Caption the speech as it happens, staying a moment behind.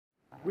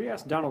We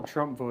asked Donald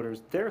Trump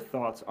voters their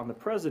thoughts on the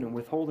president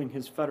withholding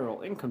his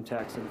federal income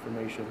tax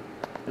information,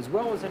 as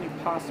well as any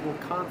possible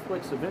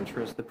conflicts of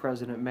interest the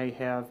president may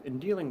have in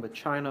dealing with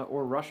China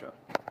or Russia.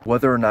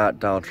 Whether or not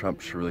Donald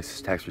Trump should release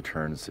his tax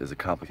returns is a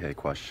complicated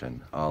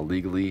question.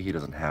 Legally, he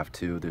doesn't have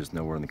to. There's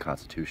nowhere in the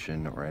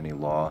Constitution or any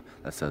law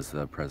that says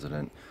the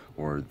president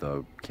or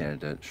the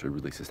candidate should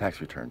release his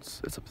tax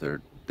returns. It's up to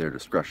their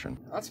discretion.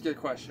 That's a good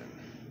question.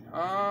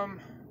 No.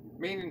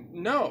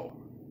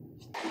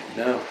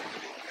 No.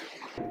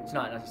 It's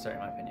not necessary in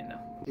my opinion, no.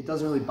 It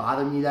doesn't really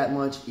bother me that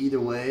much either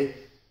way.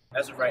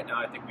 As of right now,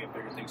 I think we have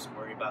bigger things to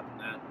worry about than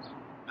that.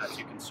 Not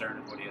too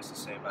concerned with what he has to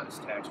say about his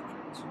tax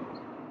returns.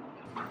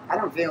 I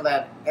don't feel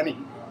that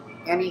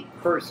any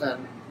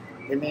person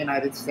in the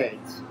United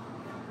States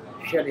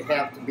should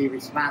have to be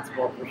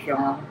responsible for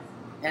showing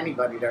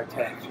anybody their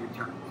tax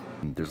returns.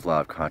 There's a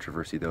lot of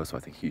controversy though, so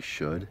I think he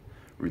should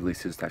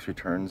release his tax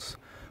returns.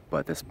 But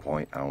at this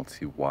point, I don't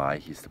see why.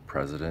 He's the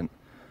president.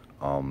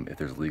 If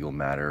there's a legal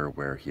matter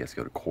where he has to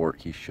go to court,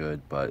 he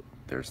should, but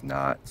there's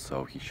not,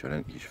 so he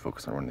shouldn't. He should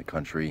focus on running the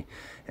country,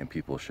 and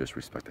people should just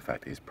respect the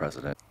fact that he's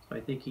president. I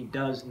think he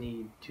does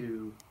need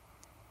to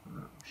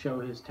show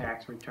his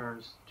tax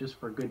returns just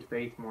for good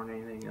faith more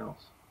than anything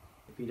else.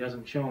 If he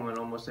doesn't show them, it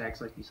almost acts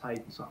like he's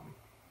hiding something,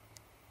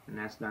 and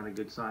that's not a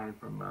good sign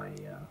from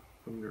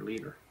your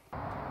leader.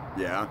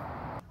 Yeah,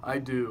 I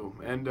do,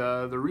 and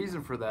the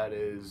reason for that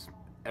is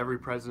every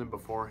president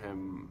before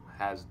him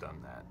has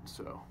done that,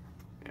 so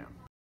yeah.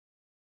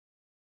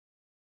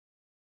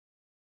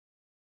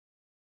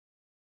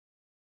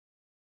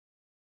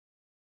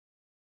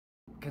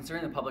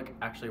 Considering the public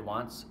actually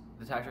wants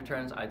the tax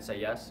returns, I'd say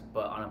yes,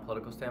 but on a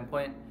political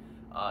standpoint,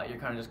 you're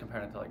kind of just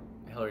comparing it to like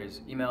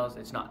Hillary's emails.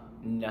 It's not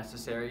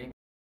necessary.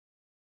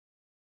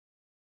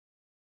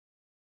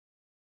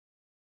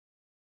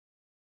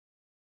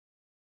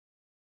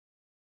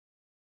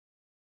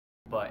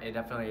 But it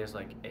definitely is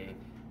like a,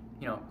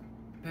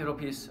 pivotal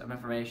piece of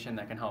information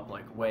that can help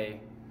like weigh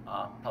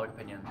public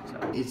opinion.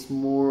 So it's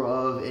more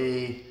of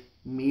a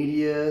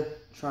media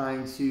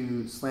trying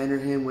to slander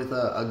him with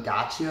a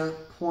gotcha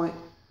point,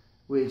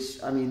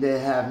 which, I mean, they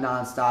have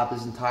nonstop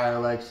this entire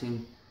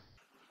election.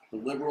 The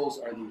liberals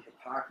are the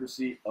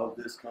hypocrisy of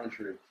this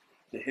country.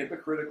 The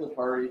hypocritical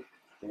party,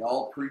 they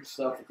all preach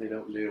stuff that they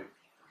don't do.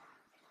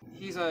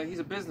 He's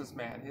a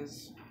businessman.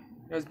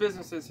 His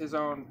business is his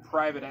own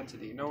private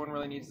entity. No one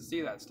really needs to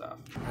see that stuff.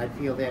 I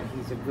feel that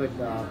he's a good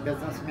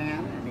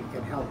businessman, and he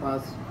can help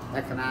us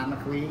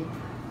economically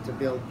to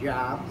build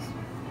jobs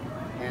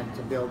and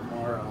to build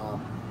more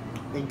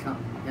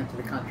income into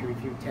the country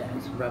through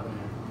tax revenue.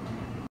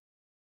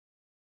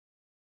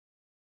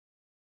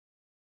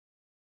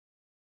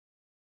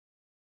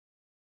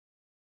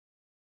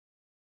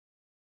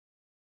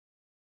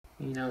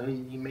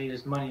 He made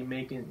his money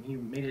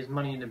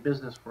in the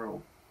business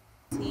world.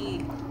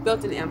 He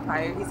built an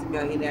empire, he's a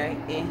millionaire,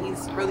 and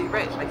he's really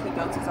rich. Like, he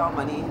built his own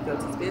money, he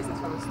built his business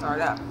from the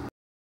start up.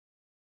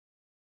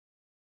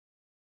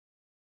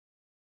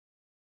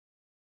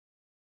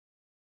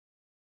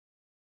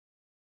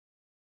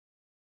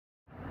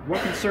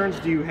 What concerns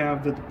do you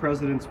have that the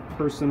president's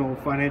personal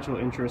financial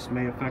interests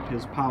may affect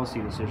his policy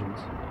decisions?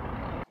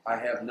 I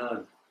have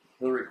none.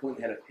 Hillary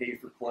Clinton had a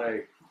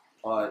pay-for-play.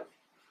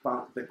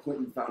 The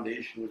Clinton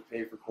Foundation was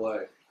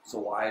pay-for-play. So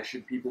why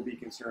should people be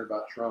concerned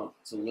about Trump?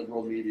 It's a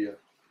liberal media.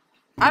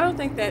 I don't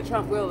think that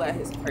Trump will let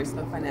his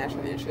personal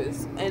financial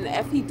interests, and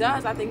if he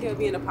does, I think it'll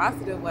be in a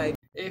positive way.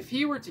 If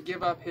he were to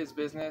give up his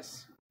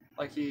business,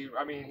 like he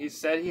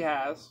said he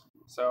has,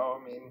 so,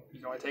 you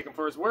can only take him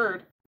for his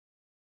word.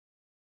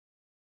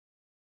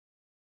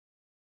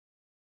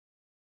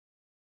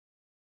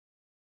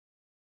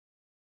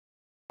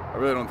 I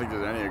really don't think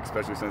there's any,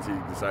 especially since he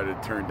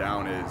decided to turn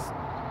down his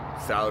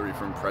salary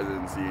from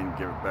presidency and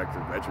give it back to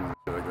veterans and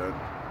shit like that.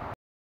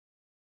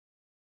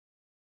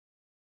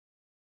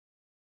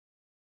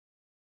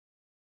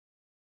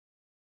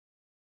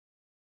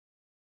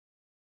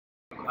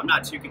 I'm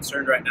not too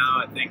concerned right now.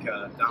 I think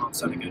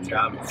Donald's done a good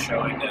job of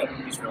showing that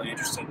he's really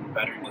interested in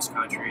bettering this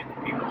country and the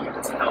people he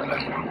wants to help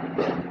everyone.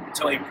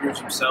 Until he proves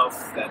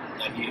himself that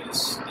he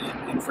is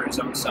in for his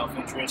own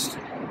self-interest,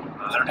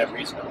 I don't have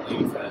reason to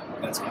believe that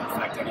that's going to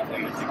affect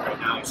anything. I think right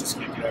now he's just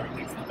going to do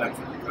everything for the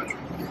benefit of the country.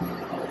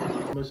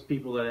 Most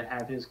people that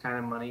have his kind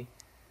of money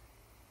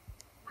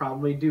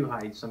probably do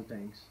hide some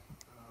things.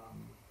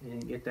 They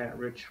didn't get that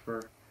rich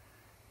for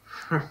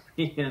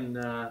being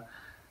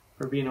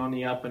on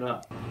the up and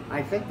up.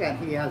 I think that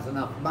he has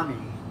enough money,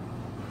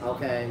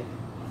 okay,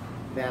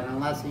 that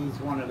unless he's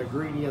one of the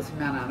greediest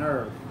men on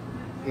earth,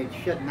 it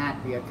should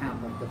not be a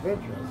conflict of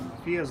interest.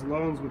 If he has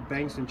loans with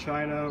banks in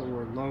China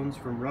or loans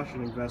from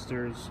Russian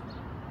investors,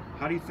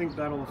 how do you think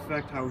that'll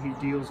affect how he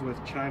deals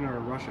with China or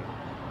Russia?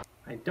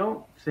 I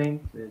don't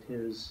think that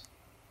his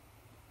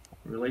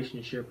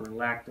relationship or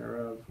lack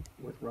thereof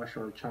with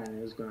Russia or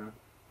China is going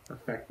to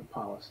affect the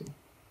policy.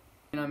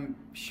 And I'm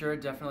sure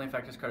it definitely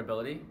affects his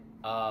credibility,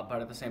 but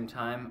at the same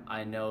time,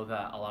 I know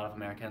that a lot of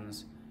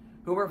Americans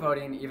who were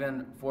voting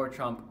even for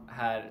Trump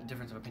had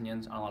difference of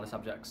opinions on a lot of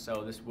subjects,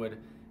 so this would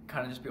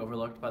kind of just be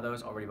overlooked by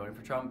those already voting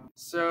for Trump.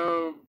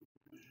 So,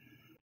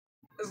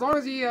 as long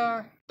as he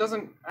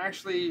doesn't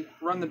actually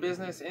run the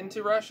business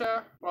into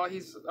Russia while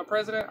he's a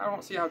president, I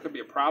don't see how it could be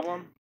a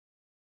problem.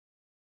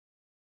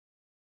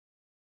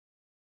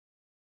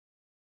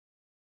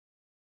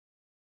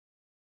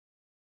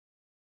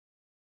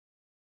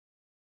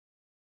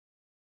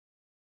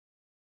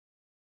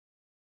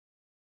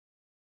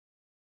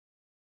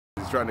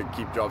 He's trying to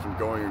keep jobs from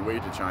going away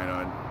to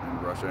China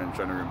and Russia and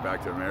trying to bring them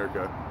back to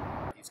America.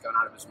 He's gone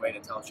out of his way to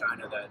tell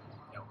China that,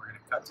 you know, we're going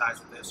to cut ties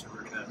with this, or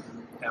we're going to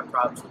have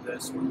problems with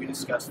this. When we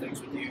discuss things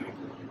with you,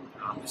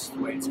 this is the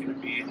way it's going to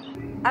be.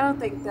 I don't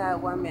think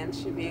that one man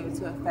should be able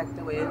to affect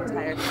the way an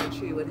entire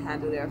country would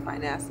handle their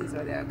finances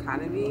or their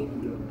economy.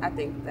 I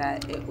think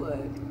that it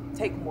would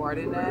take more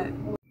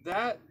than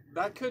that.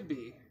 That could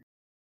be.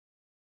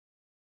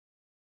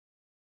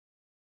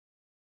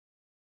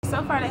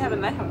 So far, they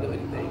haven't let him do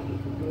anything.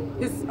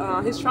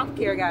 His Trump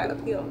care got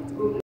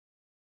appealed.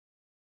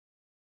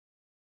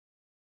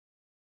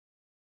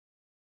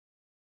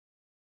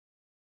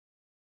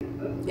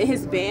 And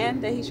his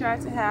ban that he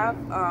tried to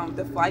have,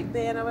 the flight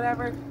ban or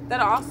whatever, that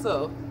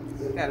also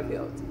got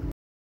appealed.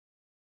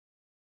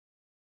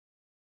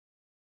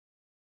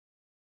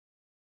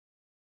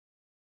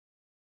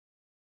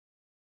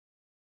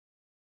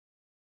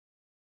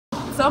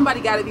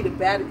 Somebody got to be the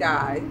bad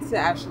guy to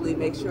actually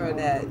make sure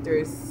that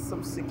there's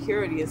some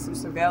security and some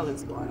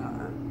surveillance going on.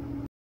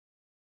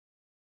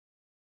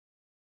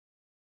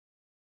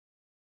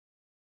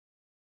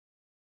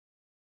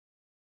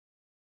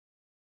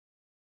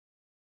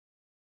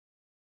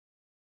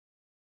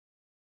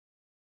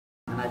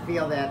 And I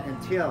feel that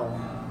until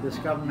this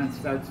government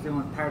starts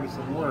doing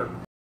partisan work,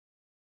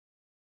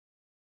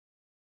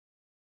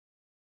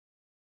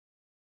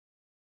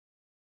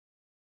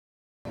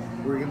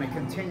 we're going to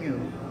continue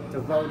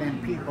to vote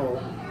in people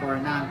who are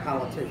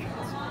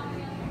non-politicians.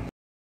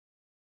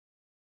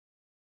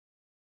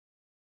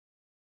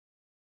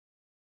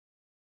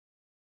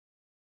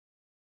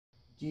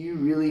 Do you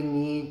really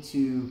need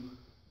to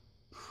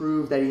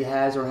prove that he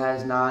has or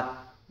has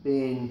not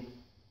been,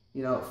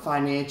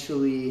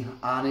 financially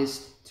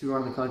honest to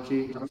run the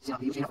country?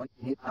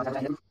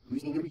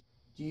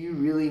 Do you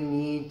really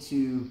need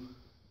to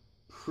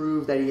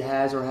prove that he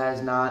has or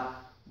has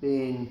not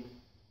been,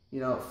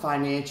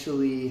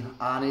 financially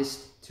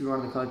honest to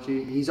run the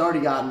country? He's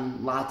already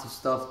gotten lots of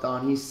stuff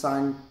done. He's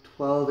signed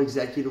 12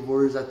 executive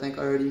orders, I think,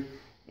 already,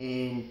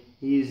 and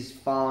he's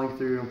following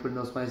through and putting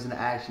those plans into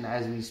action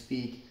as we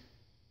speak,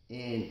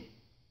 and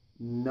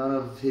none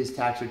of his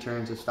tax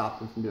returns have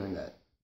stopped him from doing that.